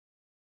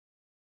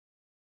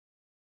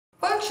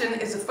Function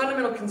is a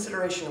fundamental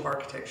consideration of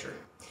architecture.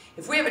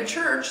 If we have a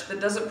church that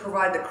doesn't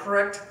provide the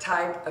correct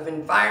type of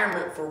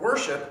environment for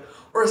worship,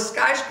 or a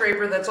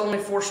skyscraper that's only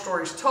 4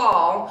 stories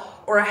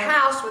tall, or a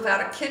house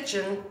without a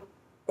kitchen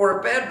or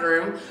a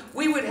bedroom,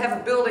 we would have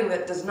a building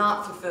that does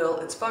not fulfill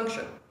its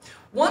function.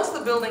 Once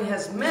the building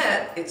has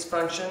met its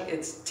function,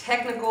 its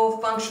technical,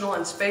 functional,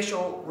 and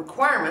spatial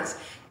requirements,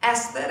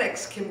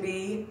 aesthetics can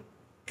be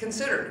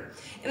considered.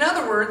 In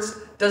other words,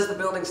 does the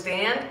building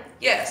stand?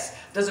 Yes.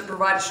 Does it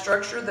provide a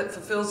structure that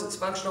fulfills its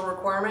functional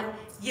requirement?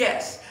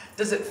 Yes.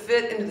 Does it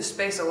fit into the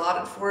space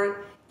allotted for it?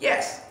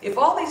 Yes. If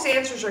all these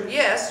answers are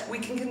yes, we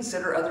can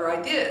consider other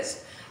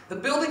ideas. The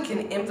building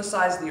can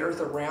emphasize the earth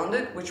around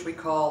it, which we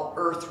call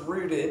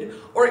earth-rooted,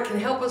 or it can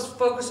help us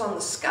focus on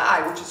the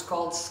sky, which is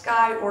called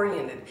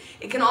sky-oriented.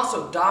 It can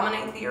also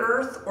dominate the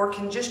earth, or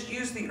can just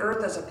use the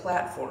earth as a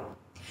platform.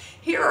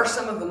 Here are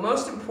some of the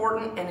most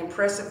important and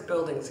impressive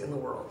buildings in the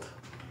world.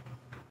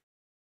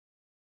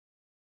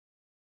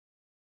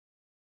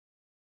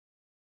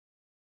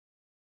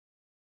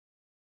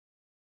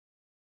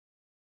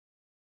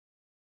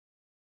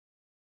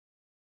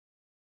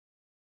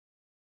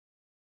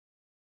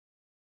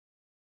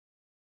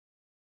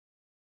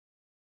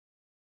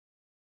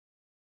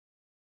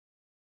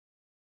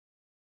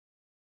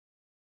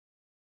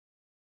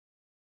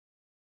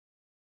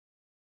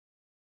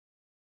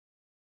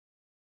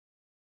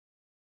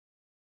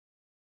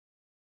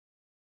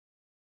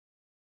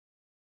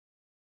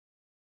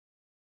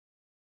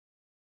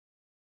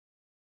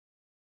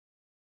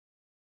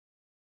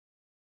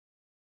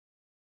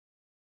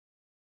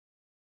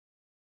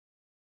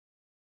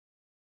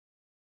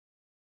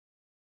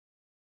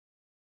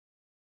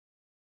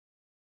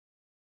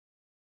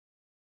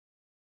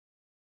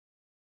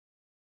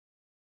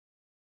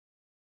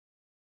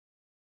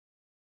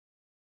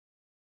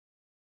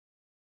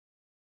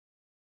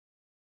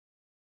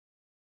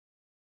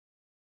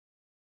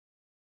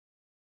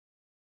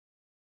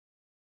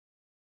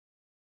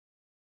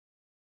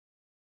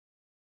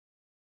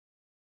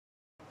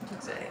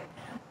 Say,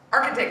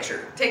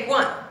 architecture, take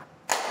 1.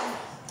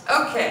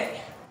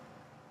 Okay.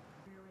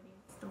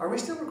 Are we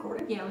still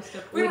recording? Yeah,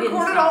 we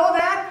recorded all of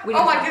that?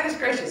 Oh my goodness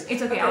gracious.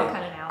 It's okay, I'll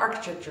cut it out.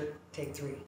 Architecture, take 3.